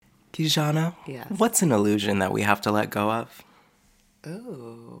Kijana, Yes. what's an illusion that we have to let go of?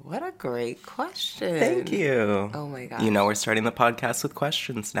 Ooh, what a great question. Thank you. Oh my gosh. You know we're starting the podcast with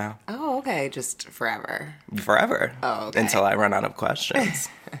questions now. Oh, okay. Just forever. Forever. Oh, okay. Until I run out of questions.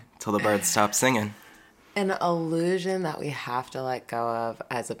 Until the birds stop singing. An illusion that we have to let go of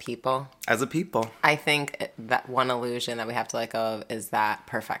as a people. As a people. I think that one illusion that we have to let go of is that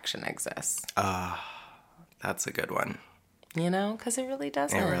perfection exists. That's a good one. You know, because it really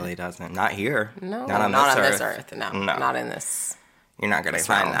doesn't. It really doesn't. Not here. No, Not on this earth. No, not in this. You're not going to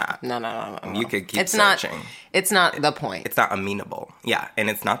find that. No. You could keep it's searching. It's not the point. It's not amenable. Yeah, and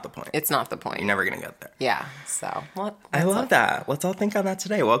it's not the point. It's not the point. You're never going to get there. Yeah, so. I love that. Let's all think on that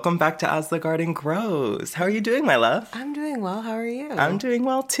today. Welcome back to As the Garden Grows. How are you doing, my love? I'm doing well. How are you? I'm doing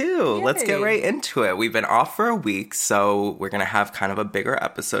well, too. Yay. Let's get right into it. We've been off for a week, so we're going to have kind of a bigger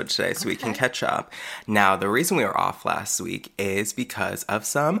episode today so we can catch up. Now, the reason we were off last week is because of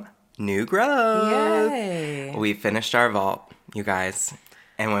some new growth. Yay. We finished our vault, you guys.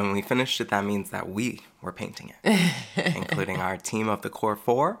 And when we finished it, that means that we were painting it, including our team of the Core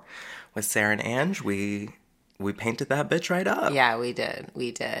 4 with Sarah and Ange. We painted that bitch right up. Yeah, we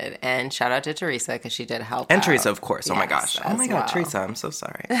did. And shout out to Teresa because she did help And out. Teresa, of course. Oh my gosh. Oh my God, well. Teresa, I'm so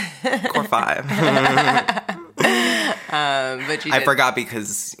sorry. Core 5. But I forgot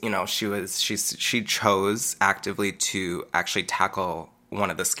because, you know, she chose actively to actually tackle one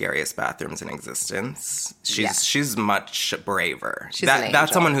of the scariest bathrooms in existence. She's much braver. She's an That's angel.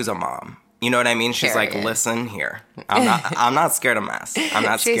 someone who's a mom. You know what I mean? She's Period. like, listen here. I'm not scared of mess. I'm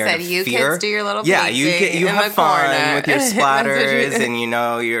not She scared said, of you fear. kids do your little Yeah, painting you in have the fun corner. with your That's what splatters you- and, you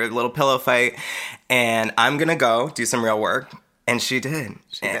know, your little pillow fight. And I'm going to go do some real work. And she did.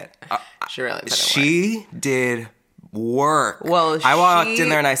 She did. She really put it work. She did work. Well, I walked in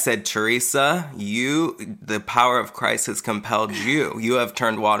there and I said, Teresa, the power of Christ has compelled you. You have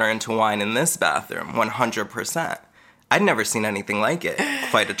turned water into wine in this bathroom, 100%. I'd never seen anything like it.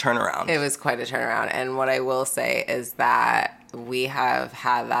 Quite a turnaround. It was quite a turnaround. And what I will say is that we have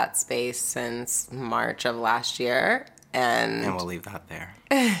had that space since March of last year. And we'll leave that there.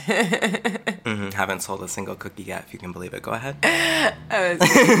 Haven't sold a single cookie yet, if you can believe it. Go ahead.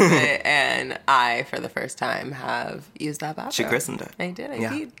 and I, for the first time, have used that bathroom. She christened it. I did. I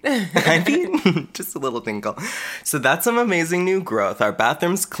Yeah. peed. I mean, just a little tinkle. So that's some amazing new growth. Our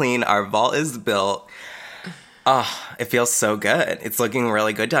bathroom's clean. Our vault is built. Oh, it feels so good. It's looking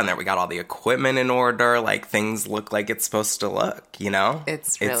really good down there. We got all the equipment in order. Like, things look like it's supposed to look, you know?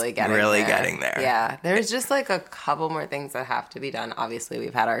 It's really getting there. Yeah. There's just like a couple more things that have to be done. Obviously,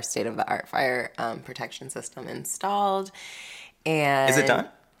 we've had our state-of-the-art fire protection system installed. And Is it done?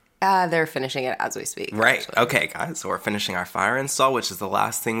 They're finishing it as we speak. Right. Actually. Okay, guys. So we're finishing our fire install, which is the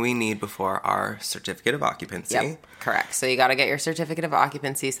last thing we need before our certificate of occupancy. Yep, correct. So you got to get your certificate of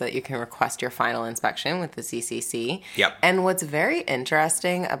occupancy so that you can request your final inspection with the CCC. Yep. And what's very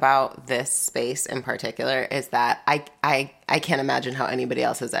interesting about this space in particular is that I can't imagine how anybody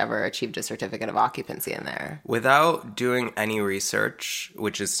else has ever achieved a certificate of occupancy in there. Without doing any research,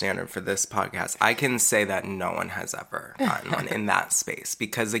 which is standard for this podcast, I can say that no one has ever gotten one in that space.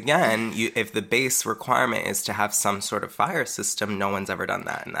 Because again, if the base requirement is to have some sort of fire system, no one's ever done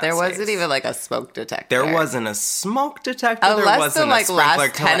that in that There space. wasn't even like a smoke detector. There wasn't a smoke detector. Unless there wasn't the like a sprinkler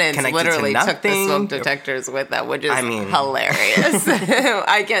last tenants connected literally to took the nothing. smoke detectors with them, which is I mean- hilarious.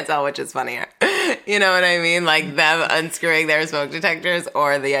 I can't tell which is funnier. You know what I mean? Like them unscrewing their smoke detectors,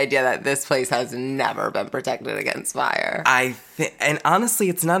 or the idea that this place has never been protected against fire. And honestly,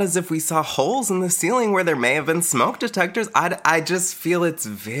 it's not as if we saw holes in the ceiling where there may have been smoke detectors. I just feel it's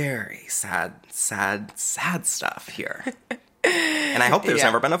very sad stuff here. And I hope there's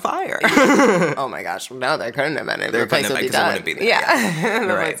never been a fire. Oh my gosh, no, there couldn't have been. There The place couldn't have would been, 'cause it be done. wouldn't be there. Yeah,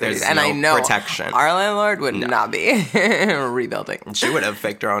 You're right. There's and no I know protection. our landlord would not be rebuilding. She would have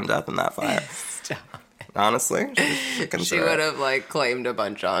faked her own death in that fire. Honestly, She would have like claimed a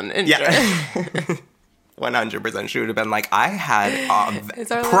bunch on insurance. Yeah. 100%. She would have been like, I had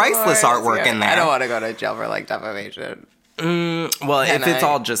It's our priceless landlord. artwork Yeah, in there. I don't want to go to jail for like defamation. Well, Can if it's I?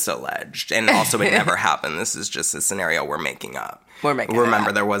 all just alleged, and also it never happened, this is just a scenario we're making up. We're making it Remember,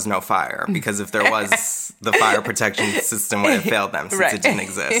 up. there was no fire, because if there was, the fire protection system would have failed them since it didn't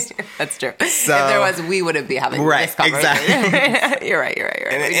exist. That's true. So- if there was, we wouldn't be having Right, this conversation. exactly. You're right.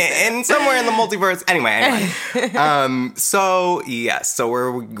 And somewhere in the multiverse. Anyway. So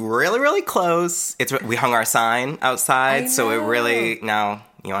we're really, really close. We hung our sign outside, so it really, now,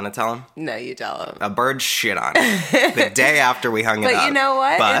 you want to tell them? No, you tell him. A bird shit on it the day after we hung it up. But you know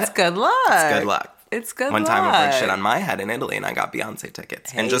what? But It's good luck. It's good luck. It's good One luck. time a bird shit on my head in Italy and I got Beyonce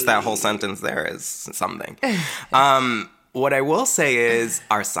tickets. And just that whole sentence there is something. What I will say is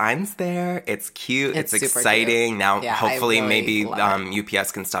our sign's there. It's cute. It's super exciting. cute. Now, Yeah, hopefully, I really maybe love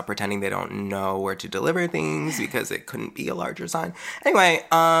UPS can stop pretending they don't know where to deliver things because it couldn't be a larger sign. Anyway,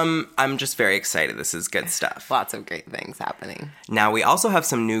 I'm just very excited. This is good stuff. Lots of great things happening. Now, we also have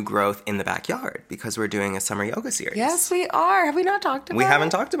some new growth in the backyard because we're doing a summer yoga series. Yes, we are. Have we not talked about it? We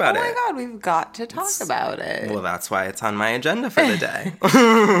haven't talked about it. Oh my God, we've got to talk about it. Well, that's why it's on my agenda for the day.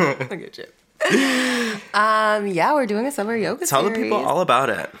 Look at you. Yeah, we're doing a summer yoga Tell series. the people all about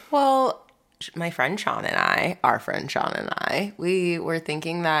it. Well, my friend Sean and I, our friend Sean and I, we were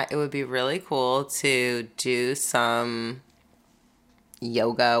thinking that it would be really cool to do some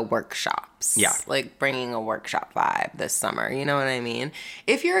yoga workshops. Yeah. Like bringing a workshop vibe this summer. You know what I mean?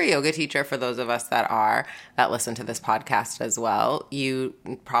 If you're a yoga teacher, for those of us that listen to this podcast as well, you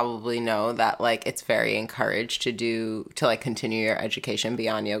probably know that like it's very encouraged to like continue your education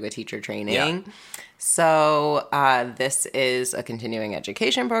beyond yoga teacher training. Yeah. So this is a continuing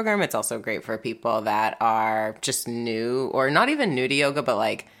education program. It's also great for people that are just new or not even new to yoga, but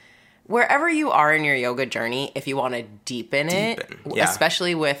like wherever you are in your yoga journey, if you want to deepen it, yeah.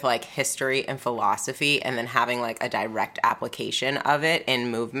 especially with like history and philosophy, and then having like a direct application of it in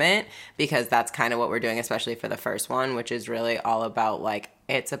movement, because that's kind of what we're doing, especially for the first one, which is really all about like,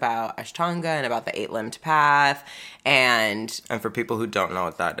 it's about Ashtanga and about the 8-limbed path. And for people who don't know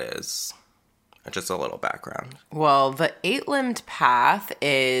what that is, just a little background. Well, the 8-limbed path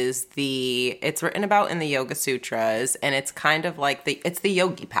it's written about in the Yoga Sutras, and it's kind of like it's the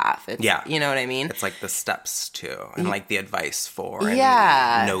yogi path. Yeah. You know what I mean? It's like the steps too, and like the advice for,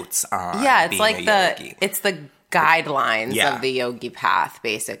 Yeah. and notes on. Yeah, it's being like a yogi. it's the guidelines Yeah. of the yogi path,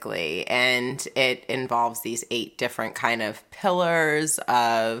 basically. And it involves these 8 different kind of pillars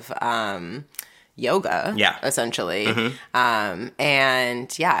of yoga, Yeah. essentially. Mm-hmm.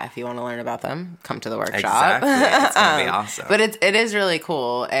 And yeah, if you want to learn about them, come to the workshop. Exactly. It's going to be awesome. But it is really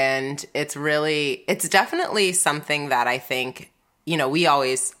cool, and it's definitely something that I think, we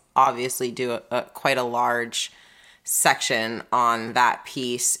always obviously do quite a large section on that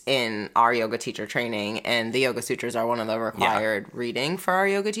piece in our yoga teacher training, and the Yoga Sutras are one of the required reading for our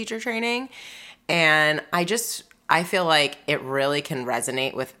yoga teacher training. And I feel like it really can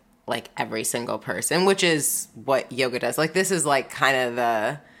resonate with like every single person, which is what yoga does. Like this is like kind of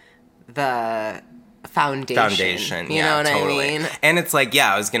the foundation. You know what totally. I mean? And it's like,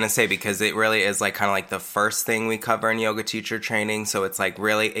 I was going to say, because it really is like kind of like the first thing we cover in yoga teacher training. So it's like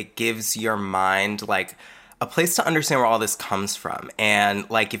really, it gives your mind like a place to understand where all this comes from. And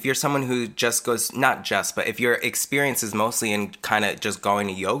like if you're someone who just goes, not just, but if your experience is mostly in kind of just going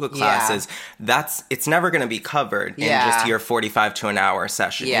to yoga classes, it's never going to be covered in just your 45 to an hour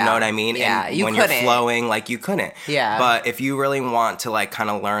session. You know what I mean? Yeah, and when you're flowing, like you couldn't. Yeah. But if you really want to like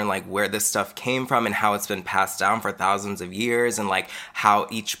kind of learn like where this stuff came from and how it's been passed down for thousands of years, and like how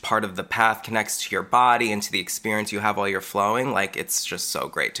each part of the path connects to your body and to the experience you have while you're flowing, like it's just so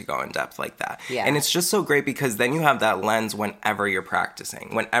great to go in depth like that. Yeah. And it's just so great because then you have that lens whenever you're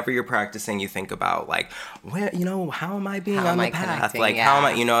practicing. Whenever you're practicing, you think about like, how am I being on the path? Like, how am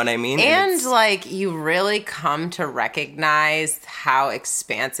I, you know what I mean? And like, you really come to recognize how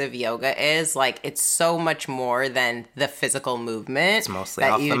expansive yoga is. Like, it's so much more than the physical movement. It's mostly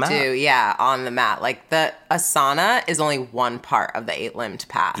that off you the mat. do. Yeah, on the mat. Like, the asana is only one part of the 8-limbed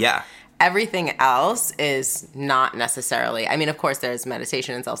path. Yeah. Everything else is not necessarily, I mean, of course, there's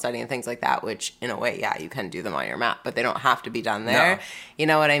meditation and self-study and things like that, which in a way, you can do them on your mat, but they don't have to be done there. No. You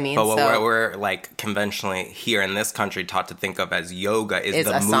know what I mean? But what we're like conventionally here in this country taught to think of as yoga is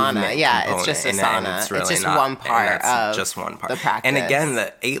the asana. movement Yeah, component. it's just asana. And it's really just not, one part of just one part. the practice. And again,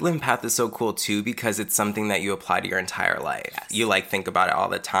 the 8-limb path is so cool too because it's something that you apply to your entire life. Yes. You like think about it all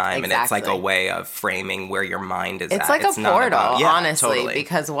the time, and it's like a way of framing where your mind is it's at. Like it's like a portal, honestly, totally.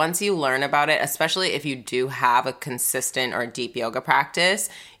 Because once you learn about it, especially if you do have a consistent or deep yoga practice,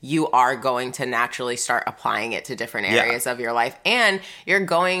 you are going to naturally start applying it to different areas of your life. And you're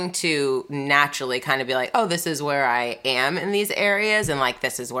going to naturally kind of be like, oh, this is where I am in these areas, and like,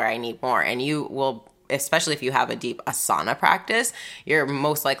 this is where I need more. And you will, especially if you have a deep asana practice, you're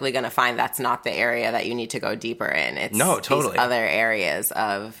most likely going to find that's not the area that you need to go deeper in. It's these other areas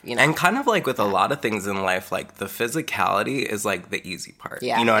of, And kind of like with a lot of things in life, like the physicality is like the easy part.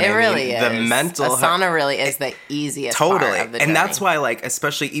 Yeah, you know what I mean? Really is. The mental asana really is the easiest part of the journey. And that's why, like,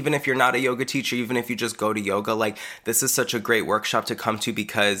 especially even if you're not a yoga teacher, even if you just go to yoga, like, this is such a great workshop to come to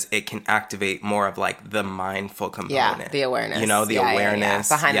because it can activate more of like the mindful component. Yeah, the awareness. The awareness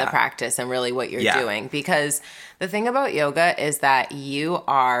behind the practice and really what you're doing. satisfying because the thing about yoga is that you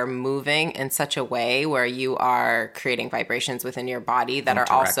are moving in such a way where you are creating vibrations within your body that are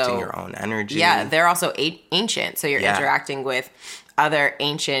also your own energy. Yeah, they're also ancient. So you're interacting with other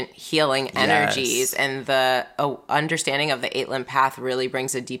ancient healing energies, and the understanding of the 8 limb path really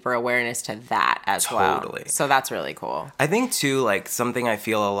brings a deeper awareness to that as well. So that's really cool. I think too, like something I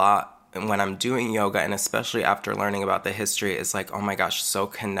feel a lot when I'm doing yoga, and especially after learning about the history, is like, oh my gosh, so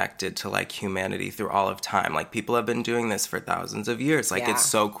connected to like humanity through all of time. Like people have been doing this for thousands of years. Like it's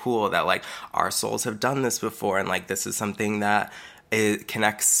so cool that like our souls have done this before, and like this is something that it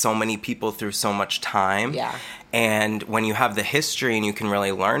connects so many people through so much time. Yeah. And when you have the history and you can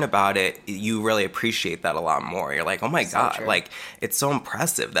really learn about it, you really appreciate that a lot more. You're like, oh my God, true. like it's so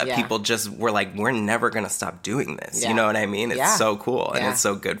impressive that people just were like, we're never going to stop doing this. You know what I mean? It's so cool and it's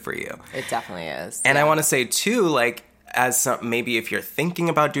so good for you. It definitely is. And I want to say too, like, maybe if you're thinking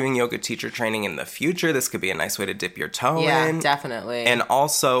about doing yoga teacher training in the future, this could be a nice way to dip your toe in. Yeah, definitely. And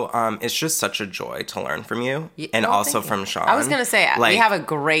also, it's just such a joy to learn from you, and also from Sean. I was gonna say, like, we have a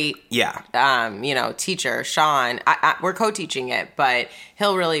great, teacher, Sean. We're co-teaching it, but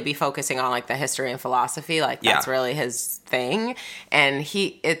he'll really be focusing on like the history and philosophy. Like that's really his thing, and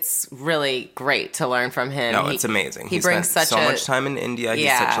it's really great to learn from him. No, it's amazing. He brings spent so much time in India.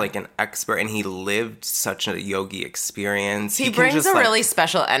 He's such like an expert, and he lived such a yogi experience. He brings a really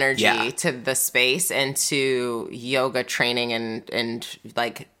special energy to the space and to yoga training and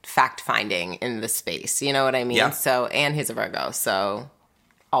like fact finding in the space. You know what I mean? Yeah. So, and he's a Virgo, so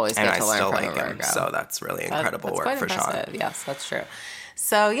always good to learn from a Virgo. So that's really incredible work for Sean. Yes, that's true.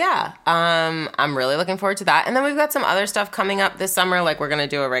 So yeah, I'm really looking forward to that. And then we've got some other stuff coming up this summer. Like we're going to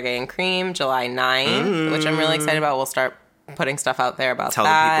do a Reggae and Cream July 9th, which I'm really excited about. We'll start putting stuff out there about Tell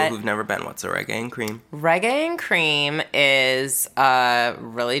that. the people who've never been, what's a Reggae and Cream? Reggae and Cream is a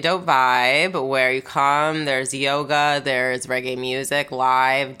really dope vibe where you come, there's yoga, there's reggae music,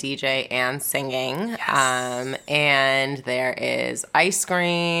 live, DJ, and singing. Yes. And there is ice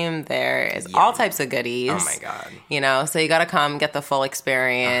cream, there is all types of goodies. Oh my God. You know, so you got to come get the full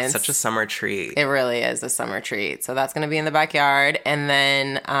experience. Such a summer treat. It really is a summer treat. So that's going to be in the backyard. And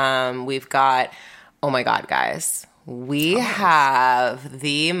then we've got, oh my God, guys. We have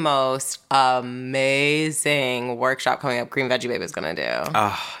the most amazing workshop coming up. Green Veggie Babe is going to do.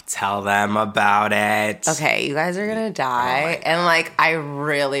 Oh, tell them about it. Okay, you guys are going to die. And, like, I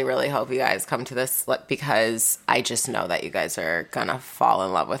really, really hope you guys come to this because I just know that you guys are going to fall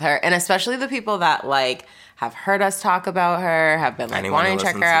in love with her. And especially the people that, like, have heard us talk about her, have been, like, wanting to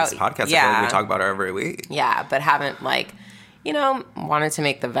check her out. This podcast, I feel like we talk about her every week. Yeah, but haven't, like, you know, wanted to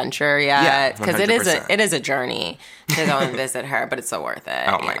make the venture yet. Because it is a journey to go and visit her, but it's so worth it.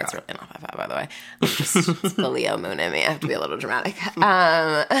 Oh my God. It's really not that bad, by the way. It's the Leo moon in me. I have to be a little dramatic.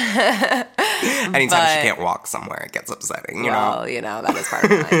 Anytime she can't walk somewhere, it gets upsetting, you know? Well, you know, that is part of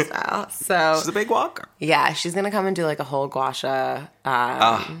my lifestyle. So she's a big walker. Yeah, she's going to come and do like a whole gua sha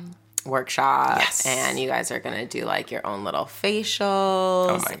workshop, and you guys are gonna do like your own little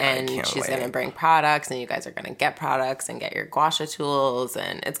facials, and she's gonna bring products, and you guys are gonna get products and get your gua sha tools,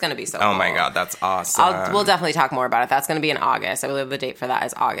 and it's gonna be so cool. My God, that's awesome. We'll definitely talk more about it. That's gonna be in August. I believe the date for that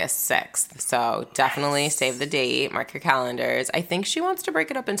is August 6th, so definitely save the date, mark your calendars. I think she wants to break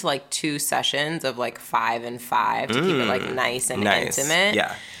it up into like 2 sessions of like 5 and 5 to keep it like nice and intimate.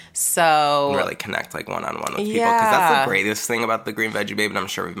 Yeah. So really connect like one-on-one with people, because that's the greatest thing about the Green Veggie Babe, and I'm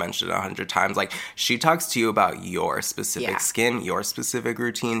sure we've mentioned it 100 times. Like, she talks to you about your specific skin, your specific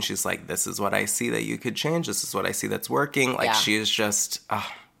routine. She's like, this is what I see that you could change, this is what I see that's working. Like, she is just a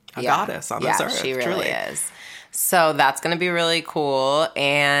goddess on this earth. She really is. So that's going to be really cool.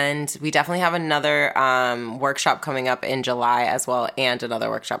 And we definitely have another workshop coming up in July as well, and another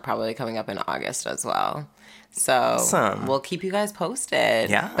workshop probably coming up in August as well. So we'll keep you guys posted.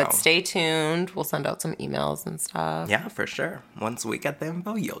 Yeah. But stay tuned. We'll send out some emails and stuff. Yeah, for sure. Once we get the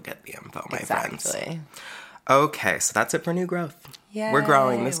info, you'll get the info, my friends. Exactly. Okay, so that's it for new growth. Yay, we're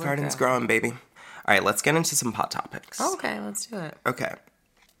growing. This garden's growing, baby. All right, let's get into some hot topics. Okay, let's do it. Okay.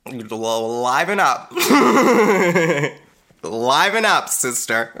 Liven up. Liven up,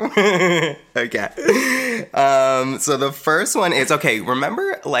 sister. Okay. So the first one is,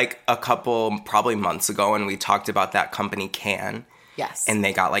 remember like a couple probably months ago when we talked about that company Can? Yes. And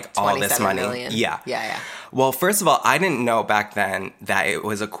they got like all this money. Million. Yeah. Yeah. Well, first of all, I didn't know back then that it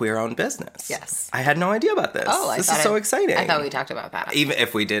was a queer-owned business. Yes. I had no idea about this. Oh, this is so exciting. I thought we talked about that. Even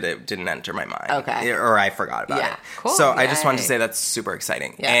if we did, it didn't enter my mind. Okay. Or I forgot about it. Cool. So I just wanted to say that's super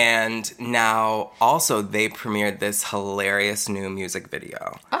exciting. Yeah. And now also they premiered this hilarious new music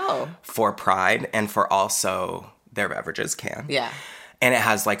video. Oh. For Pride and for also their beverages Can. Yeah. And it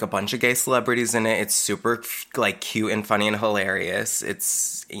has like a bunch of gay celebrities in it. It's super like cute and funny and hilarious.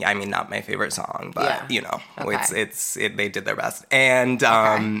 It's, I mean, not my favorite song, but you know, they did their best. And,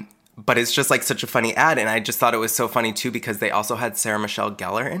 but it's just like such a funny ad. And I just thought it was so funny too, because they also had Sarah Michelle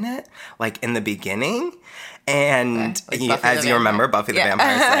Gellar in it, like in the beginning. And like as you remember, Buffy the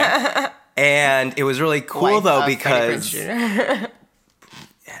Vampire Slayer. And it was really cool though, because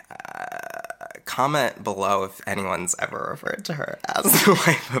comment below if anyone's ever referred to her as the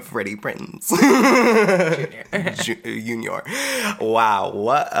wife of Freddie Prinze Junior. Wow,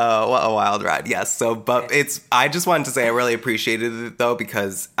 what a wild ride. Yes, so but I just wanted to say I really appreciated it though,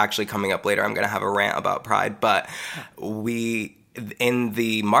 because actually coming up later I'm gonna have a rant about Pride, but in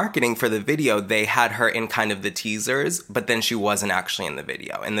the marketing for the video, they had her in kind of the teasers, but then she wasn't actually in the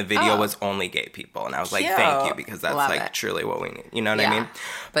video. And the video was only gay people. And I was like, thank you, because that's truly what we need. You know what I mean?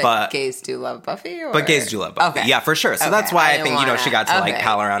 But gays do love Buffy? But gays do love Buffy. Okay. Yeah, for sure. So that's why I think, she got to like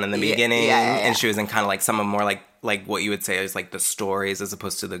pal around in the beginning. And she was in kind of like some of more like what you would say is like the stories as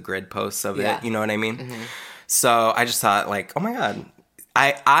opposed to the grid posts of it. You know what I mean? Mm-hmm. So I just thought like, oh my God.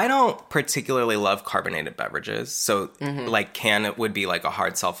 I don't particularly love carbonated beverages, so like it would be like a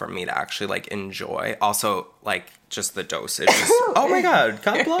hard sell for me to actually like enjoy. Also, like just the dosage. Oh my God,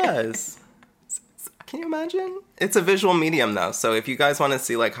 God bless. Can you imagine? It's a visual medium though, so if you guys want to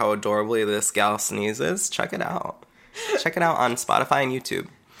see like how adorably this gal sneezes, check it out. Check it out on Spotify and YouTube.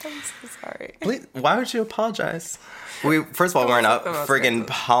 I'm so sorry. Please, why would you apologize? First of all, we're in a friggin'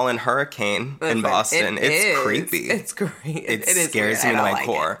 pollen hurricane in Boston. It's creepy. It's great. It scares me to my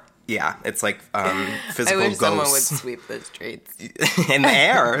core. Yeah, it's like physical I ghosts. wish someone would sweep the streets. In the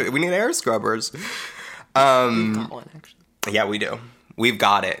air. We need air scrubbers. We've got one, actually. Yeah, we do. We've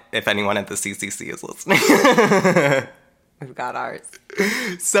got it, if anyone at the CCC is listening. We've got ours.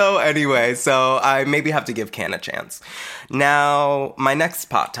 So anyway, I maybe have to give Can a chance. Now, my next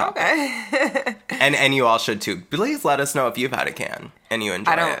pot topic. Okay. and you all should too. Please let us know if you've had a Can and you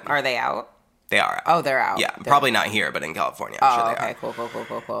enjoy it. Are they out? They are out. Oh, they're out. Yeah, probably not here, but in California, I'm sure they are.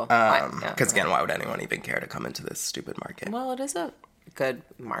 Cool. Because again, why would anyone even care to come into this stupid market? Well, it is a good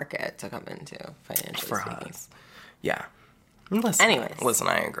market to come into, financially speaking. Us. Yeah. Listen,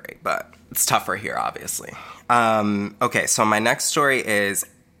 I agree, but it's tougher here, obviously. Okay, so my next story is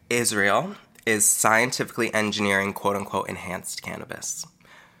Israel is scientifically engineering quote-unquote enhanced cannabis.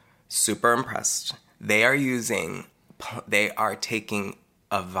 Super impressed. They are taking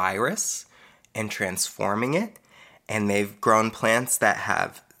a virus and transforming it, and they've grown plants that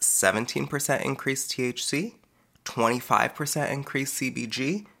have 17% increased THC, 25% increased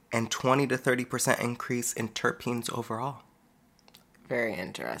CBG, and 20 to 30% increase in terpenes overall. Very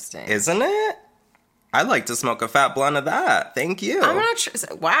interesting. Isn't it? I'd like to smoke a fat blunt of that. Thank you. I'm not sure.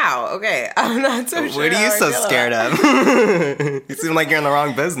 Wow. Okay. I'm not so sure. What are you so scared of? You seem like you're in the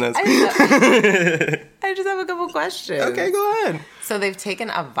wrong business. I just have a couple questions. Okay, go ahead. So they've taken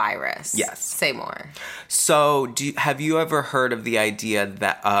a virus. Yes. Say more. So have you ever heard of the idea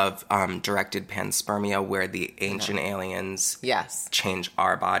of directed panspermia, where the ancient aliens change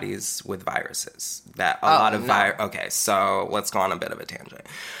our bodies with viruses? Okay, so let's go on a bit of a tangent.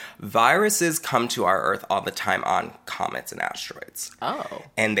 Viruses come to our Earth all the time on comets and asteroids. Oh.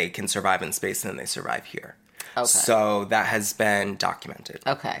 And they can survive in space, and they survive here. Okay. So that has been documented.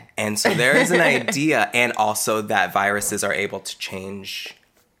 Okay. And so there is an idea, and also that viruses are able to change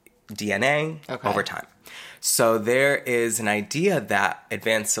DNA over time. So there is an idea that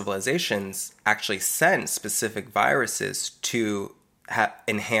advanced civilizations actually send specific viruses to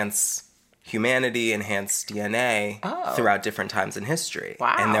enhance humanity, enhance DNA throughout different times in history.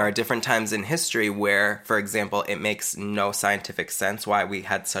 Wow. And there are different times in history where, for example, it makes no scientific sense why we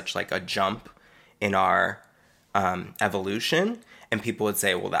had such like a jump in our evolution, and people would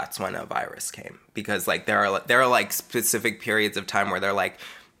say, well, that's when a virus came, because like there are like specific periods of time where they're like,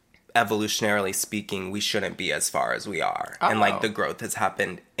 evolutionarily speaking, we shouldn't be as far as we are, and like the growth has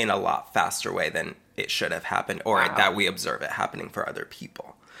happened in a lot faster way than it should have happened, or that we observe it happening for other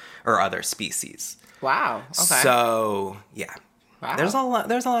people or other species. Wow. Okay. So yeah, there's a lot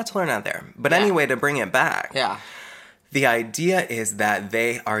to learn out there. But anyway, to bring it back, the idea is that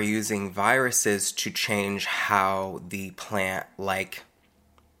they are using viruses to change how the plant like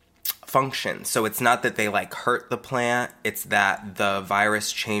functions. So it's not that they like hurt the plant, it's that the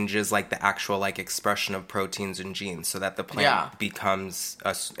virus changes like the actual like expression of proteins and genes, so that the plant becomes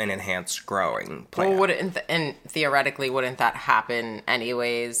an enhanced growing plant. Well, and theoretically, wouldn't that happen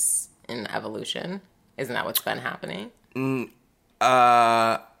anyways in evolution? Isn't that what's been happening?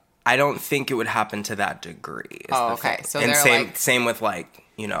 I don't think it would happen to that degree. Okay. So and same with like,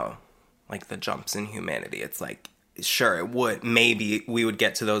 you know, like the jumps in humanity. It's like sure, it would. Maybe we would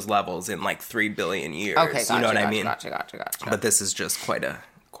get to those levels in like 3 billion years. Okay, gotcha, you know what I mean? Gotcha. But this is just quite a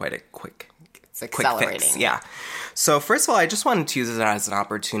quick. It's accelerating. Quick fix. Yeah. So first of all, I just wanted to use it as an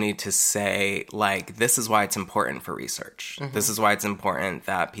opportunity to say, like, this is why it's important for research. This is why it's important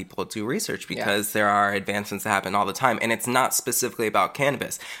that people do research, because there are advancements that happen all the time. And it's not specifically about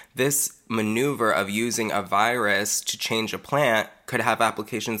cannabis. This maneuver of using a virus to change a plant could have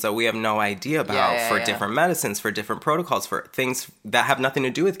applications that we have no idea about for different medicines, for different protocols, for things that have nothing to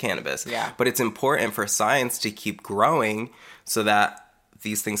do with cannabis. Yeah. But it's important for science to keep growing so that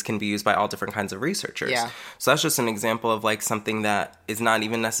these things can be used by all different kinds of researchers. Yeah. So that's just an example of like something that is not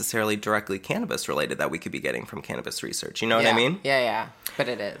even necessarily directly cannabis related that we could be getting from cannabis research. You know what I mean? Yeah. But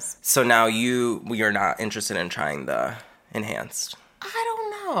it is. So now you're not interested in trying the enhanced. I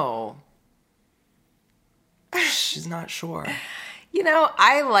don't know. She's not sure. You know,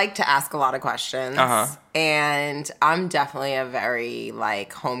 I like to ask a lot of questions. And I'm definitely a very,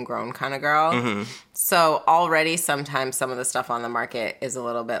 like, homegrown kind of girl. So already sometimes some of the stuff on the market is a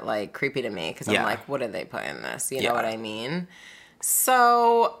little bit, like, creepy to me. Because I'm like, what did they put in this? You know what I mean?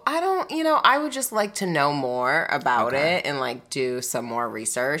 So I would just like to know more about it and, like, do some more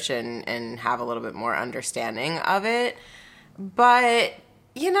research and have a little bit more understanding of it. But...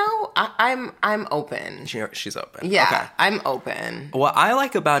 I'm open. She's open. Yeah, okay. I'm open. What I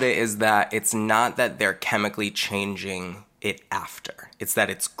like about it is that it's not that they're chemically changing it after. It's that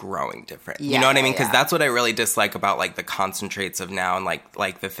it's growing different. You know what I mean? Because that's what I really dislike about, like, the concentrates of now and,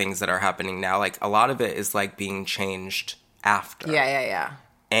 like the things that are happening now. Like, a lot of it is, like, being changed after. Yeah.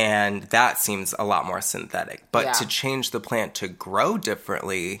 And that seems a lot more synthetic. But to change the plant to grow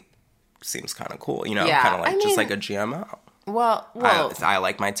differently seems kind of cool. You know, kind of like just like a GMO. Well, I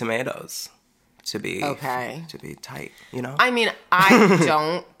like my tomatoes to be tight, you know? I mean, I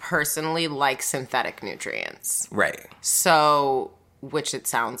don't personally like synthetic nutrients. Right. So, which it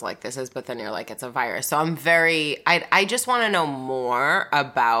sounds like this is, but then you're like, it's a virus. So I just want to know more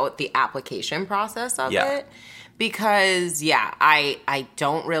about the application process of it. Because, I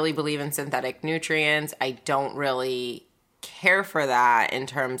don't really believe in synthetic nutrients. I don't really care for that in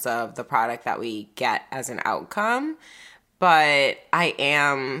terms of the product that we get as an outcome. But I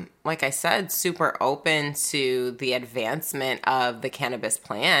am, like I said, super open to the advancement of the cannabis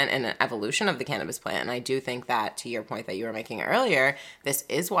plant and the evolution of the cannabis plant. And I do think that, to your point that you were making earlier, this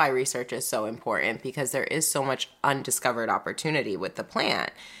is why research is so important, because there is so much undiscovered opportunity with the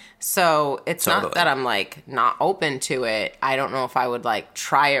plant. So it's not that I'm, like, not open to it. I don't know if I would, like,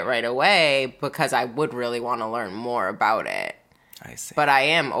 try it right away, because I would really want to learn more about it. I see. But I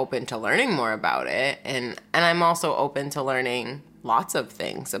am open to learning more about it, and I'm also open to learning lots of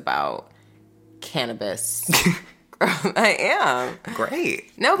things about cannabis. I am.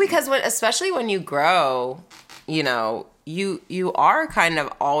 Great. No, because especially when you grow, you are kind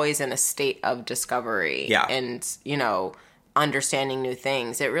of always in a state of discovery. Yeah. And, understanding new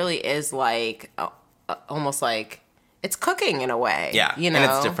things. It really is like almost like it's cooking in a way. Yeah. And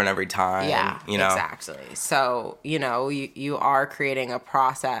it's different every time. Yeah, exactly. So, you are creating a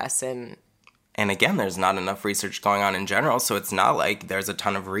process and again, there's not enough research going on in general, so it's not like there's a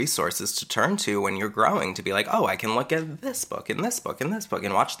ton of resources to turn to when you're growing to be like, oh, I can look at this book and this book and this book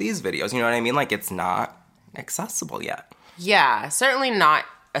and watch these videos. You know what I mean? Like, it's not accessible yet. Yeah, certainly not,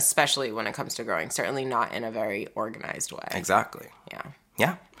 especially when it comes to growing. Certainly not in a very organized way. Exactly.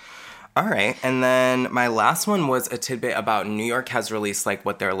 Yeah. All right, and then my last one was a tidbit about New York has released, like,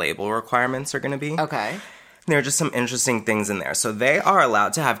 what their label requirements are going to be. Okay. There are just some interesting things in there. So they are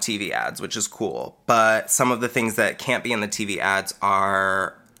allowed to have TV ads, which is cool, but some of the things that can't be in the TV ads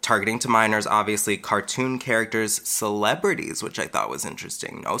are targeting to minors, obviously, cartoon characters, celebrities, which I thought was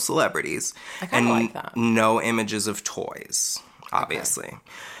interesting. No celebrities. I kind of like that. No images of toys, obviously. Okay.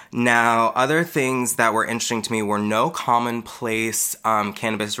 Now, other things that were interesting to me were no commonplace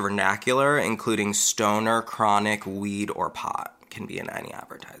cannabis vernacular, including stoner, chronic, weed, or pot, can be in any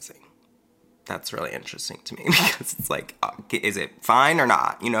advertising. That's really interesting to me because it's like, is it fine or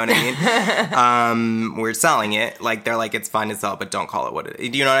not? You know what I mean? We're selling it. Like, they're like, it's fine to sell, but don't call it what it is.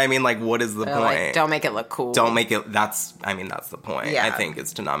 Do you know what I mean? Like, what is the point? Like, don't make it look cool. Don't make it, that's the point. Yeah. I think,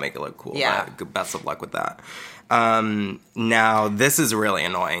 is to not make it look cool. Yeah. But best of luck with that. Now, this is really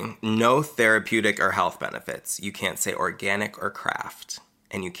annoying. No therapeutic or health benefits. You can't say organic or craft,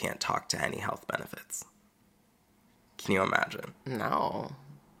 and you can't talk to any health benefits. Can you imagine? No.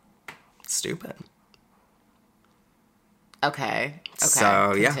 Stupid. Okay.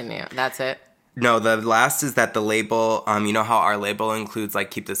 So, Continue. yeah. That's it? No, the last is that the label, you know how our label includes, like,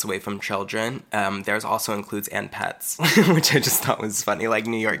 keep this away from children? Theirs also includes and pets, which I just thought was funny. Like,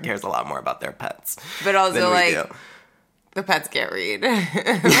 New York cares a lot more about their pets. But also, like, The pets can't read.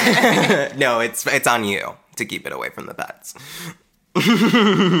 No, it's on you to keep it away from the pets.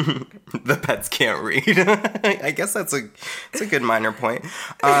 The pets can't read. I guess that's a good minor point.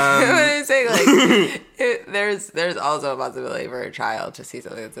 I'm saying, like, there's also a possibility for a child to see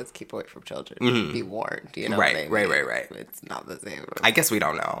something that says keep away from children. Be warned, you know. Right. It's not the same. I guess we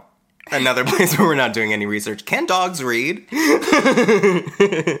don't know. Another place where we're not doing any research. Can dogs read?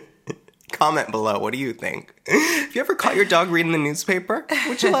 Comment below. What do you think? Have you ever caught your dog reading the newspaper?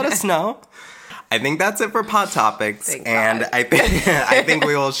 Would you let us know? I think that's it for Pot Topics. Thank and God. I think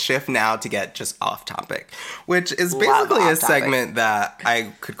we will shift now to get just off topic, which is basically a segment that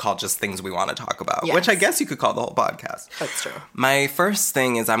I could call just things we want to talk about, Yes. which I guess you could call the whole podcast. That's true. My first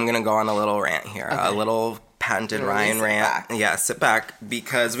thing is I'm going to go on a little rant here, a little patented Really Ryan sit rant. back. Yeah, sit back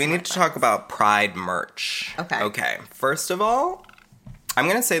because we need to talk about Pride merch. Okay. First of all, I'm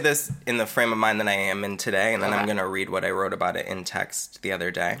going to say this in the frame of mind that I am in today, and then I'm going to read what I wrote about it in text the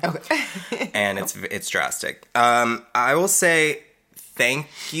other day. Okay. And it's drastic. I will say thank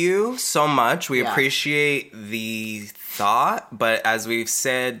you so much. We appreciate the thought, but as we've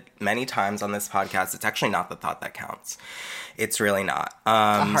said many times on this podcast, it's actually not the thought that counts. It's really not.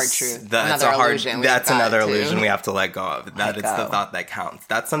 A hard truth. That's another illusion we have to let go of. That it's the thought that counts.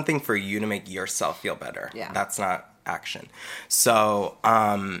 That's something for you to make yourself feel better. Yeah. That's not action. So,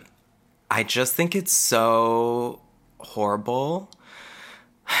 I just think it's so horrible.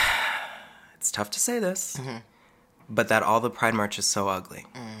 It's tough to say this, but that all the Pride merch is so ugly.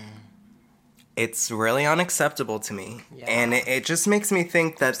 It's really unacceptable to me, and it just makes me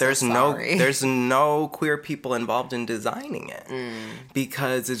think that there's no queer people involved in designing it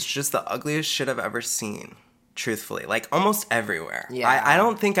because it's just the ugliest shit I've ever seen. Truthfully, like almost everywhere. Yeah. I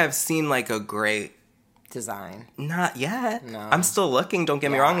don't think I've seen like a great Design. not yet. No. I'm still looking. Don't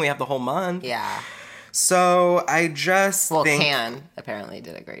get me wrong. We have the whole month. Yeah. So I just think Can apparently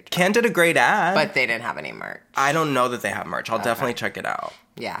did a great job. Can did a great ad, But they didn't have any merch. I don't know that they have merch. I'll definitely check it out.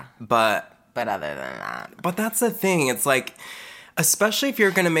 Yeah. But Other than that. But that's the thing. It's like, especially if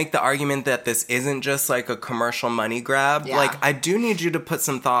you're going to make the argument that this isn't just like a commercial money grab, like I do need you to put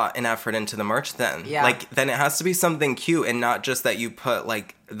some thought and effort into the merch then. Yeah. Like then it has to be something cute and not just that you put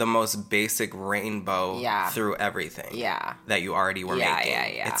like the most basic rainbow through everything that you already were making.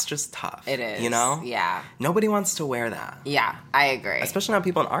 Yeah. It's just tough. It is. You know? Yeah. Nobody wants to wear that. Yeah, I agree. Especially not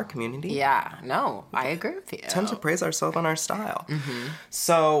people in our community. Yeah, no, I agree with you. Tend to praise ourselves on our style.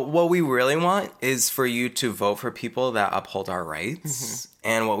 So what we really want is for you to vote for people that uphold our rights.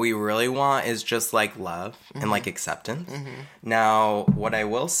 And what we really want is just like love and like acceptance. Now, what I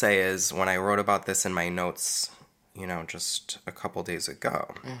will say is when I wrote about this in my notes, you know, just a couple days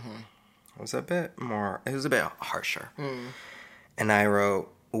ago, it was a bit harsher. And I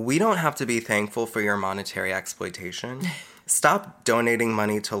wrote, we don't have to be thankful for your monetary exploitation. Stop donating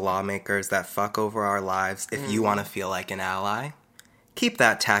money to lawmakers that fuck over our lives if you want to feel like an ally. Keep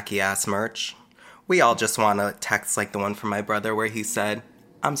that tacky ass merch. We all just want to text like the one from my brother where he said,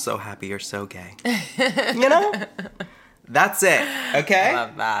 I'm so happy you're so gay. You know? That's it. Okay? I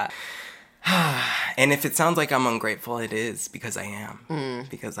love that. And if it sounds like I'm ungrateful, it is because I am.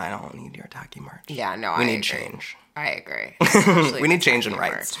 Because I don't need your tacky merch. Yeah, no, We I need agree. change. I agree. We need change in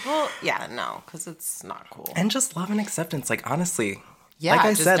rights. Well, yeah, no, because it's not cool. And just love and acceptance. Like, honestly, Yeah, like I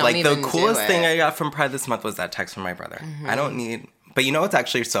just said, don't like the even do coolest thing it. I got from Pride this month was that text from my brother. I don't need... But you know what's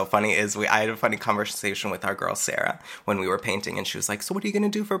actually so funny is I had a funny conversation with our girl Sarah when we were painting, and she was like, so what are you going to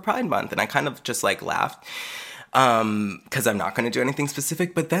do for Pride Month? And I kind of just like laughed because I'm not going to do anything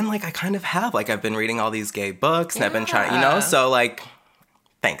specific. But then like I kind of have. Like I've been reading all these gay books and I've been trying, you know? So like,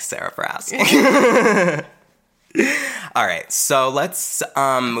 thanks Sarah for asking. All right, so let's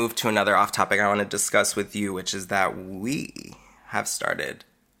move to another off topic I want to discuss with you, which is that we have started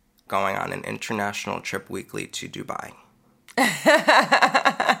going on an international trip weekly to Dubai.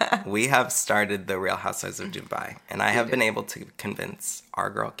 We have started the Real Housewives of Dubai, and I have been able to convince our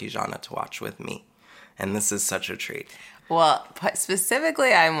girl Kijana to watch with me, and this is such a treat. Well,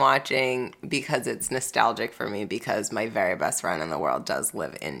 specifically, I'm watching because it's nostalgic for me because my very best friend in the world does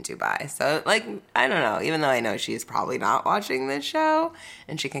live in Dubai. So, like, I don't know, even though I know she's probably not watching this show,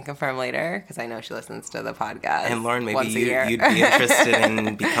 and she can confirm later because I know she listens to the podcast. And Lauren, maybe once a year. you'd be interested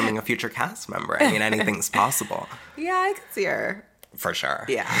in becoming a future cast member. I mean, anything's possible. Yeah, I could see her. For sure.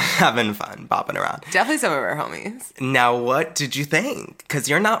 Yeah. Having fun, bopping around. Definitely some of her homies. Now, what did you think? Because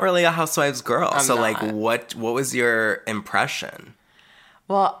you're not really a Housewives girl. I'm so, not. like, what was your impression?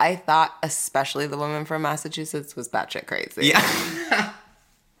 Well, I thought especially the woman from Massachusetts was batshit crazy. Yeah.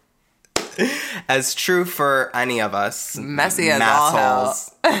 As true for any of us. Messy as all hell.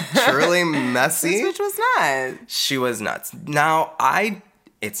 Truly messy. This bitch was not. She was nuts. Now,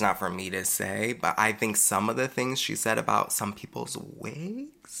 it's not for me to say, but I think some of the things she said about some people's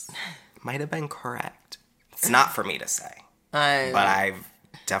wigs might have been correct. It's not for me to say. But I've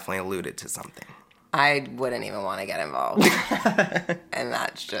definitely alluded to something. I wouldn't even want to get involved. And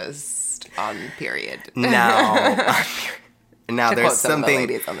that's just on period. Now there's something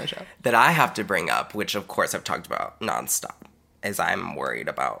on the show that I have to bring up, which of course I've talked about nonstop, is I'm worried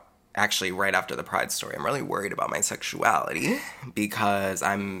about, actually right after the Pride story, I'm really worried about my sexuality because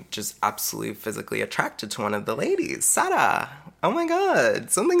I'm just absolutely physically attracted to one of the ladies, Sarah. Oh my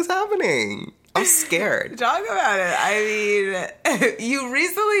God, something's happening. I'm scared. Talk about it. I mean, you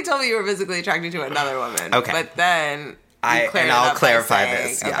recently told me you were physically attracted to another woman. Okay. But then I'll clarify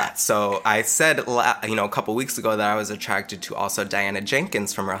this. Okay. Yeah. So I said, a couple weeks ago that I was attracted to also Diana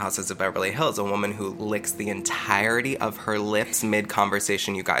Jenkins from Real Houses of Beverly Hills, a woman who licks the entirety of her lips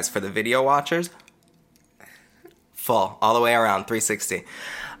mid-conversation, you guys. For the video watchers, full, all the way around, 360.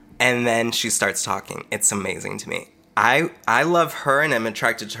 And then she starts talking. It's amazing to me. I love her and I'm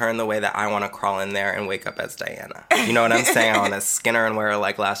attracted to her in the way that I want to crawl in there and wake up as Diana. You know what I'm saying? I want to skin her and wear her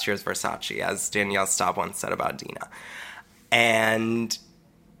like last year's Versace, as Danielle Staub once said about Dina. And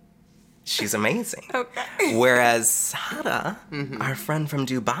she's amazing. Okay. Whereas Sada, our friend from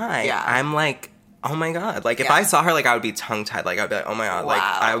Dubai, Yeah. I'm like, oh my God. Like, if I saw her, like, I would be tongue-tied. Like, I'd be like, oh my God. Like,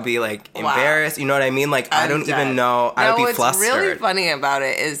 I would be, like, embarrassed. You know what I mean? Like, I don't even know. I would be flustered. What's really funny about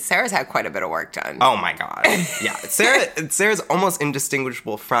it is Sarah's had quite a bit of work done. Oh my God. Yeah. Sarah's almost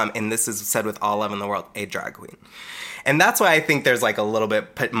indistinguishable from, and this is said with all love in the world, a drag queen. And that's why I think there's, like, a little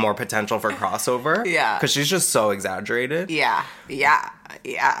bit more potential for crossover. Yeah. Because she's just so exaggerated. Yeah.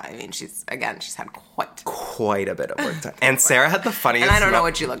 I mean, she's had quite a bit of work done. And Sarah had the funniest... And I don't know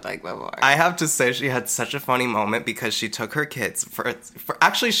what she looked like before. I have to say she had such a funny moment because she took her kids for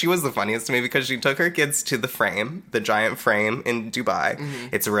actually, she was the funniest to me because she took her kids to the giant frame in Dubai. Mm-hmm.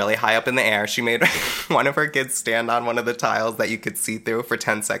 It's really high up in the air. She made one of her kids stand on one of the tiles that you could see through for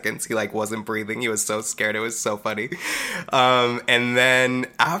 10 seconds. He, like, wasn't breathing. He was so scared. It was so funny. And then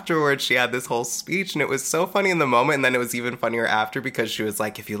afterwards, she had this whole speech, and it was so funny in the moment, and then it was even funnier after because she was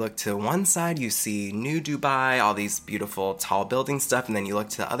like, if you look to one side, you see new Dubai, all these beautiful tall building stuff, and then you look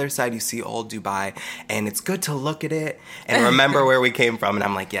to the other side, you see old Dubai, and it's good to look at it and remember where we came from. And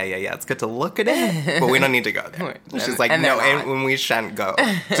I'm like, yeah, it's good to look at it, but we don't need to go there. She's like, no, and we shan't go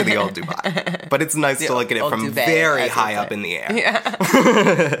to the old Dubai. But it's nice to look at it from Dubai, very high up in the air.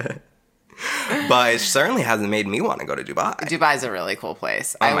 Yeah. But it certainly hasn't made me want to go to Dubai. Dubai's a really cool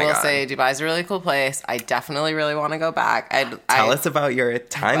place. Oh I will God. say Dubai's a really cool place. I definitely really want to go back. Tell us about your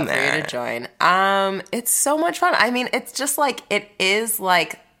time there. For you to join. It's so much fun. I mean, it's just like, it is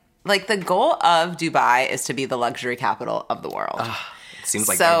like the goal of Dubai is to be the luxury capital of the world. It seems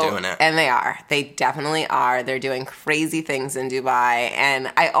like they're doing it. And they are. They definitely are. They're doing crazy things in Dubai.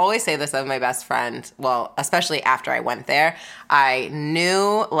 And I always say this of my best friend. Well, especially after I went there, I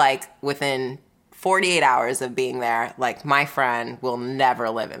knew, like, within 48 hours of being there, like, my friend will never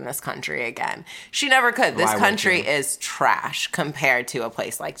live in this country again. She never could. This country is trash compared to a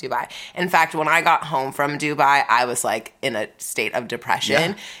place like Dubai. In fact, when I got home from Dubai, I was, like, in a state of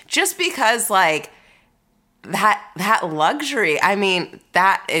depression. Just because, like, that luxury, I mean,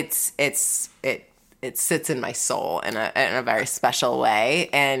 that it sits in my soul in a very special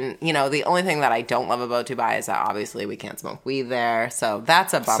way. And, you know, the only thing that I don't love about Dubai is that obviously we can't smoke weed there. So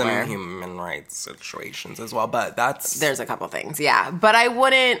that's a bummer. Some human rights situations as well, but there's a couple things. Yeah. But I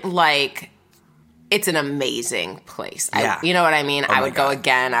wouldn't, like, it's an amazing place. Yeah. You know what I mean? Oh I would go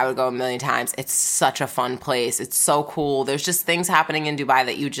again. I would go a million times. It's such a fun place. It's so cool. There's just things happening in Dubai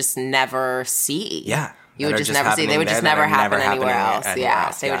that you just never see. Yeah. You would just never see. They would just never happen anywhere else.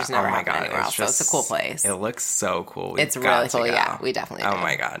 Yeah, they would just never happen anywhere else. So it's a cool place. It looks so cool. It's really cool. Yeah, we definitely do. Oh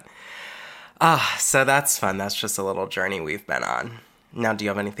my God. So that's fun. That's just a little journey we've been on. Now, do you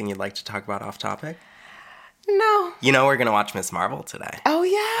have anything you'd like to talk about off topic? No. You know we're going to watch Miss Marvel today. Oh,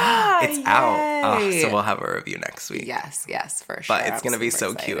 yeah. It's out. So we'll have a review next week. Yes, for sure. But it's going to be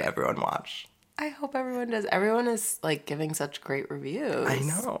so cute. Everyone watch. I hope everyone does. Everyone is, like, giving such great reviews. I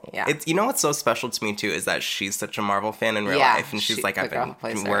know. Yeah. It's, you know what's so special to me, too, is that she's such a Marvel fan in real life. And she's like, I've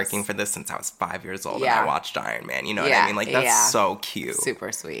been working for this since I was 5 years old. And I watched Iron Man. You know what I mean? Like, that's so cute.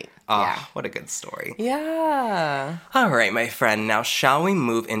 Super sweet. What a good story. Yeah. All right, my friend. Now, shall we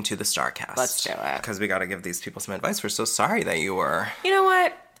move into the Starcast? Let's do it. Because we got to give these people some advice. We're so sorry that you were... You know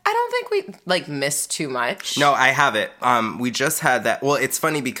what? I I don't think we, like, missed too much. No, I have it. We just had that. Well, it's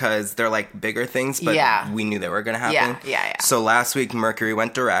funny because they're, like, bigger things, but we knew they were going to happen. Yeah. So last week, Mercury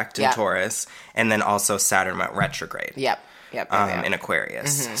went direct in Taurus, and then also Saturn went retrograde. Yep. In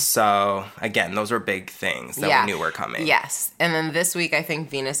Aquarius. So, again, those were big things that we knew were coming. Yes. And then this week, I think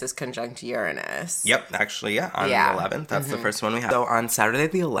Venus is conjunct Uranus. Yep, actually, on the 11th. That's the first one we have. So, on Saturday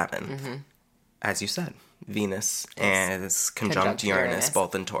the 11th, as you said, Venus is conjunct Uranus,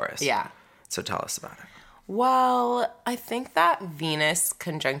 both in Taurus. Yeah. So, tell us about it. Well, I think that Venus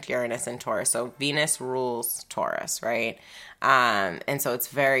conjunct Uranus in Taurus, so Venus rules Taurus, right? And so it's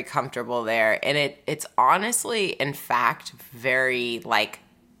very comfortable there. And it's honestly, in fact, very, like,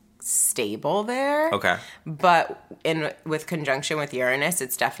 stable there. Okay. But with conjunction with Uranus,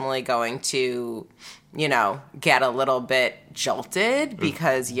 it's definitely going to, get a little bit jolted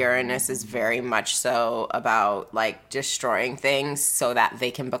because Uranus is very much so about, like, destroying things so that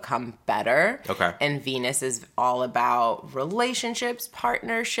they can become better. Okay. And Venus is all about relationships,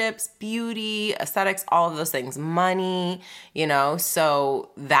 partnerships, beauty, aesthetics, all of those things, money, so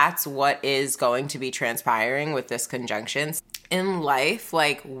that's what is going to be transpiring with this conjunction. In life,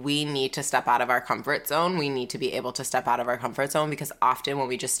 like, we need to step out of our comfort zone. We need to be able to step out of our comfort zone because often when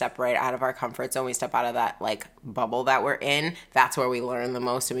we just step right out of our comfort zone, we step out of that, like, bubble that we're in, that's where we learn the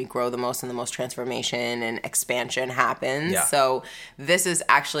most and we grow the most and the most transformation and expansion happens. Yeah. So this is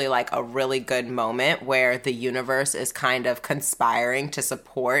actually, like, a really good moment where the universe is kind of conspiring to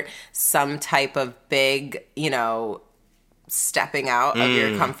support some type of big, stepping out of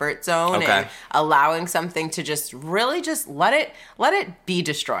your comfort zone and allowing something to just really just let it be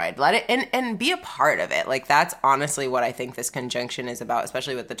destroyed, let it and be a part of it. Like, that's honestly what I think this conjunction is about,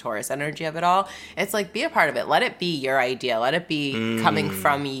 especially with the Taurus energy of it all. It's like, be a part of it, let it be your idea, let it be coming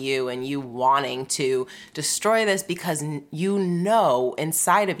from you and you wanting to destroy this because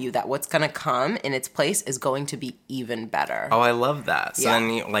inside of you that what's going to come in its place is going to be even better. Oh, I love that. So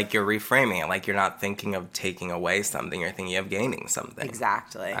then you're reframing it, like, you're not thinking of taking away something, you're thinking of gaining something.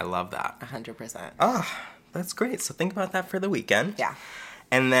 Exactly. I love that. 100%. Oh, that's great. So think about that for the weekend. Yeah.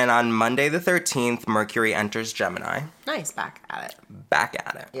 And then on Monday the 13th, Mercury enters Gemini. Nice. Back at it. Back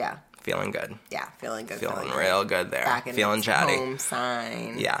at it. Yeah. Feeling good. Yeah, feeling good. Feeling real good there. Back in feeling chatty. Home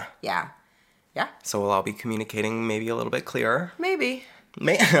sign. Yeah. Yeah. Yeah. So we'll all be communicating maybe a little bit clearer. Maybe.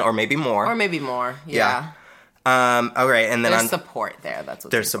 Or maybe more. Or maybe more. Yeah. All right, and then there's support there. That's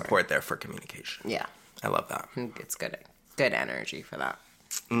what's there's important. support there for communication. Yeah. I love that. It's good energy for that.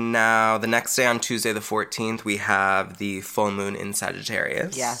 Now, the next day on Tuesday the 14th, we have the full moon in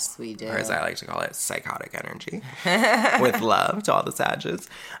Sagittarius. Yes, we do. Or as I like to call it, psychotic energy. With love to all the Sages.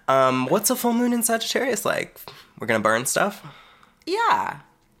 What's a full moon in Sagittarius like? We're going to burn stuff? Yeah,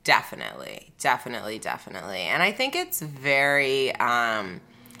 definitely. And I think it's very,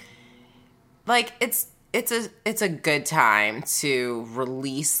 it's a good time to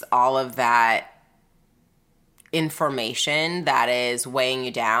release all of that information that is weighing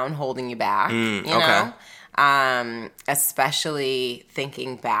you down, holding you back, you know? Especially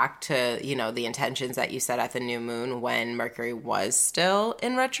thinking back to, the intentions that you set at the new moon when Mercury was still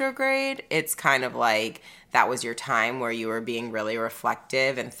in retrograde. It's kind of like that was your time where you were being really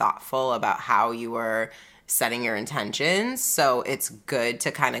reflective and thoughtful about how you were setting your intentions. So it's good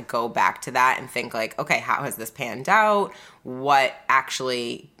to kind of go back to that and think like, okay, how has this panned out? What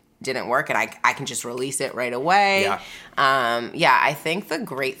actually didn't work, and I can just release it right away. I think the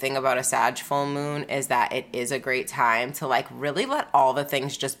great thing about a Sag full moon is that it is a great time to, like, really let all the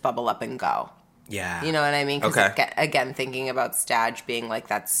things just bubble up and go. Yeah. You know what I mean? Because, again, thinking about Sag being, like,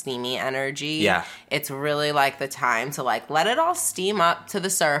 that steamy energy, it's really, like, the time to, like, let it all steam up to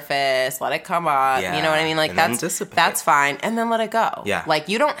the surface, let it come up, you know what I mean? Like, that's fine, and then let it go. Yeah. Like,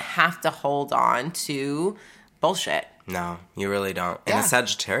 you don't have to hold on to bullshit. No, you really don't. And the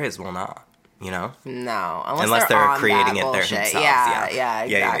Sagittarius will not, No. Unless they're on creating that it bullshit. themselves. Yeah,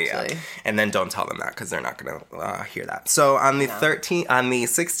 exactly. And then don't tell them that because they're not going to hear that. So on the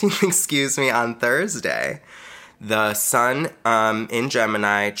 16th, on Thursday, the Sun in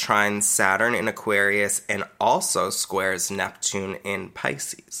Gemini trines Saturn in Aquarius and also squares Neptune in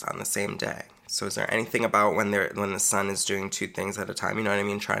Pisces on the same day. So is there anything about when the Sun is doing two things at a time? You know what I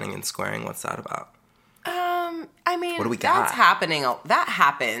mean? Trining and squaring. What's that about? I mean, what do we got? That's happening. That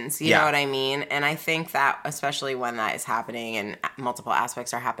happens. You know what I mean? And I think that, especially when that is happening and multiple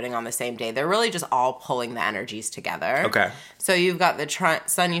aspects are happening on the same day, they're really just all pulling the energies together. Okay. So you've got the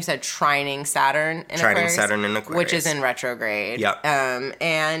Sun, you said, trining Saturn in Aquarius. Trining Saturn in Aquarius. Which is in retrograde. Yep. And,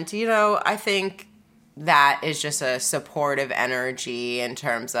 I think that is just a supportive energy in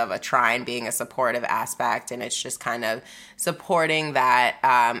terms of a trine being a supportive aspect. And it's just kind of supporting that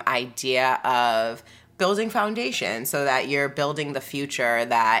idea of building foundation so that you're building the future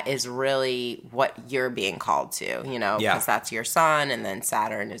that is really what you're being called to, you know, because that's your sun, and then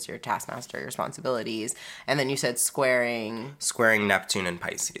Saturn is your taskmaster, your responsibilities. And then you said squaring Neptune and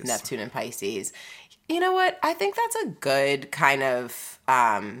Pisces. You know what? I think that's a good kind of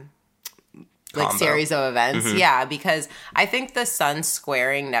Combo. Series of events. Yeah, because I think the sun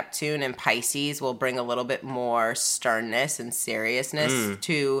squaring Neptune and Pisces will bring a little bit more sternness and seriousness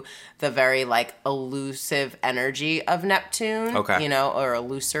to the very elusive energy of Neptune. Okay. You know, or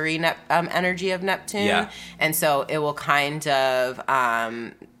illusory energy of Neptune. Yeah. And so it will kind of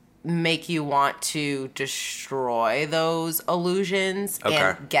make you want to destroy those illusions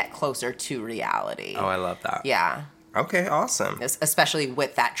and get closer to reality. Oh, I love that. Yeah. Okay, awesome. Especially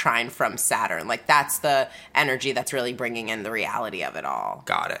with that trine from Saturn. That's the energy that's really bringing in the reality of it all.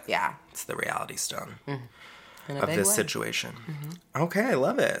 Got it. Yeah. It's the reality stone of this situation. Okay, I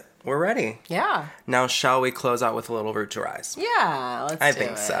love it. We're ready. Yeah. Now, shall we close out with a little root to rise? Yeah, I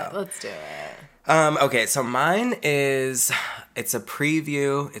think so. Let's do it. Okay, so mine it's a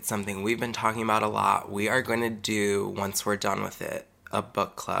preview. It's something we've been talking about a lot. We are going to do, once we're done with it, a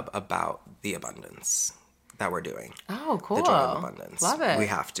book club about the abundance that we're doing. Oh, cool. The joy of abundance. Love it. We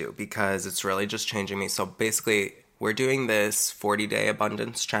have to, because it's really just changing me. So basically, we're doing this 40-day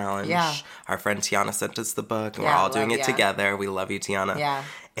abundance challenge. Yeah. Our friend Tiana sent us the book, and we're all doing it together. We love you, Tiana. Yeah.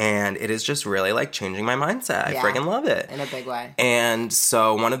 And it is just really changing my mindset. I freaking love it. In a big way. And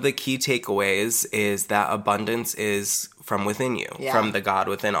so one of the key takeaways is that abundance is from within you, from the God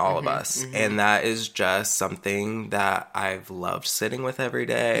within all of us. And that is just something that I've loved sitting with every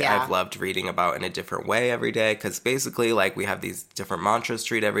day. Yeah. I've loved reading about in a different way every day, because basically we have these different mantras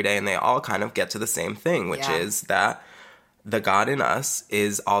to read every day, and they all kind of get to the same thing, which is that the God in us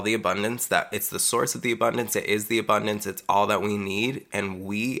is all the abundance, that it's the source of the abundance. It is the abundance. It's all that we need. And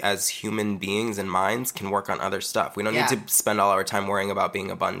we as human beings and minds can work on other stuff. We don't need to spend all our time worrying about being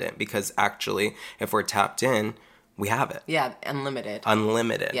abundant, because actually, if we're tapped in, we have it. Yeah, unlimited.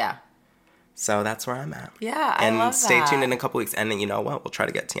 Yeah. So that's where I'm at. Yeah, I love that. And stay tuned in a couple weeks. And then, you know what? We'll try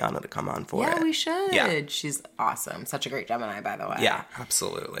to get Tiana to come on for it. Yeah, we should. Yeah. She's awesome. Such a great Gemini, by the way. Yeah,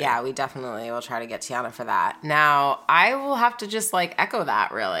 absolutely. Yeah, we definitely will try to get Tiana for that. Now, I will have to just echo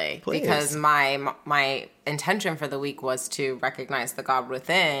that, really. Please. Because my intention for the week was to recognize the God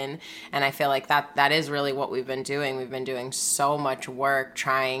within, and I feel like that is really what we've been doing. We've been doing so much work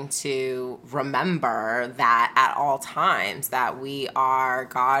trying to remember that at all times, that we are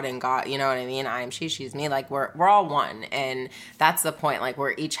God, and God, you know what I mean? I am she, she's me. We're all one, and that's the point.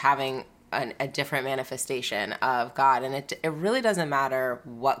 We're each having a different manifestation of God, and it really doesn't matter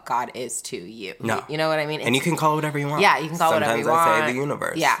what God is to you. No. You know what I mean? And you can call it whatever you want. Yeah, you can call it whatever you want. Sometimes I say the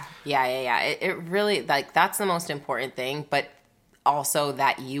universe. Yeah. It really, that's the most important thing, but also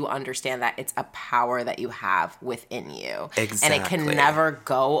that you understand that it's a power that you have within you. Exactly. And it can never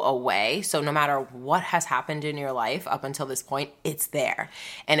go away. So no matter what has happened in your life up until this point, it's there.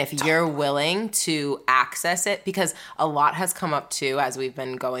 And if you're willing to access it, because a lot has come up too as we've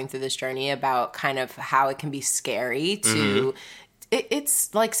been going through this journey about kind of how it can be scary to... It's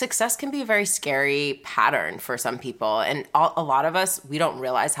success can be a very scary pattern for some people. And a lot of us, we don't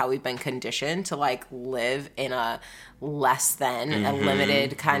realize how we've been conditioned to live in a less than a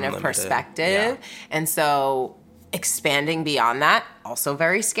limited kind of perspective. Yeah. And so expanding beyond that, also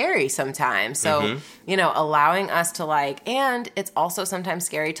very scary sometimes. So, allowing us to and it's also sometimes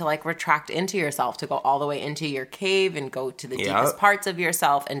scary to retract into yourself, to go all the way into your cave and go to the deepest parts of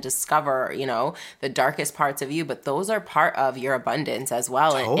yourself and discover, the darkest parts of you. But those are part of your abundance as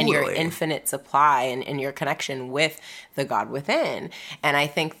well, and your infinite supply and your connection with the God within. And I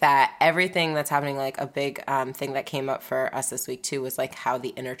think that everything that's happening, a big thing that came up for us this week too was how the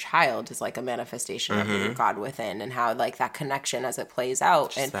inner child is a manifestation of your God within, and how that connection as it plays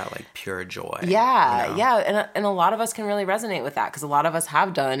out. Just that pure joy. Yeah, yeah. And a lot of us can really resonate with that, because a lot of us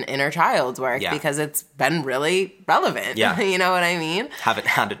have done inner child's work because it's been really relevant. Yeah. You know what I mean? Haven't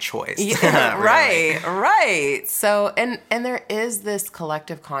had a choice. Yeah, right. So, and there is this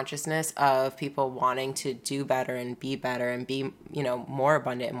collective consciousness of people wanting to do better and be more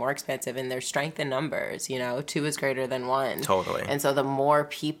abundant and more expansive, and there's strength in numbers. 2 is greater than 1. Totally. And so the more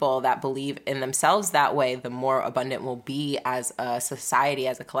people that believe in themselves that way, the more abundant we'll be as a society,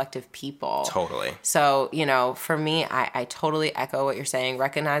 as a collective people. Totally. So, for me, I totally echo what you're saying.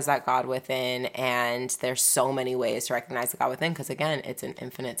 Recognize that God within, and there's so many ways to recognize the God within, because again, it's an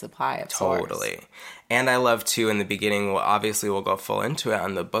infinite supply of source. Totally. And I love too, in the beginning, we'll go full into it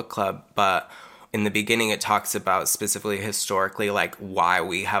on the book club, but in the beginning, it talks about specifically historically, like why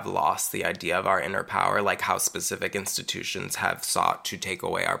we have lost the idea of our inner power, like how specific institutions have sought to take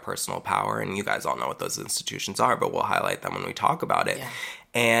away our personal power. And you guys all know what those institutions are, but we'll highlight them when we talk about it. Yeah.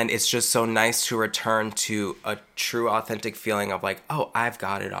 And it's just so nice to return to a true, authentic feeling of like, oh, I've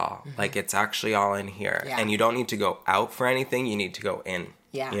got it all. Like, it's actually all in here. Yeah. And you don't need to go out for anything. You need to go in.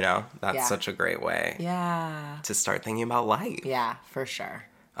 Yeah. You know, that's such a great way to start thinking about life. Yeah, for sure.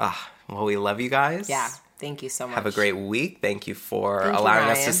 Well, we love you guys. Yeah. Thank you so much. Have a great week. Thank you for Thank you, allowing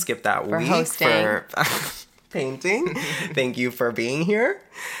us Ryan, to skip that for week hosting. for painting. Thank you for being here.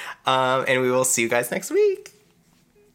 And we will see you guys next week.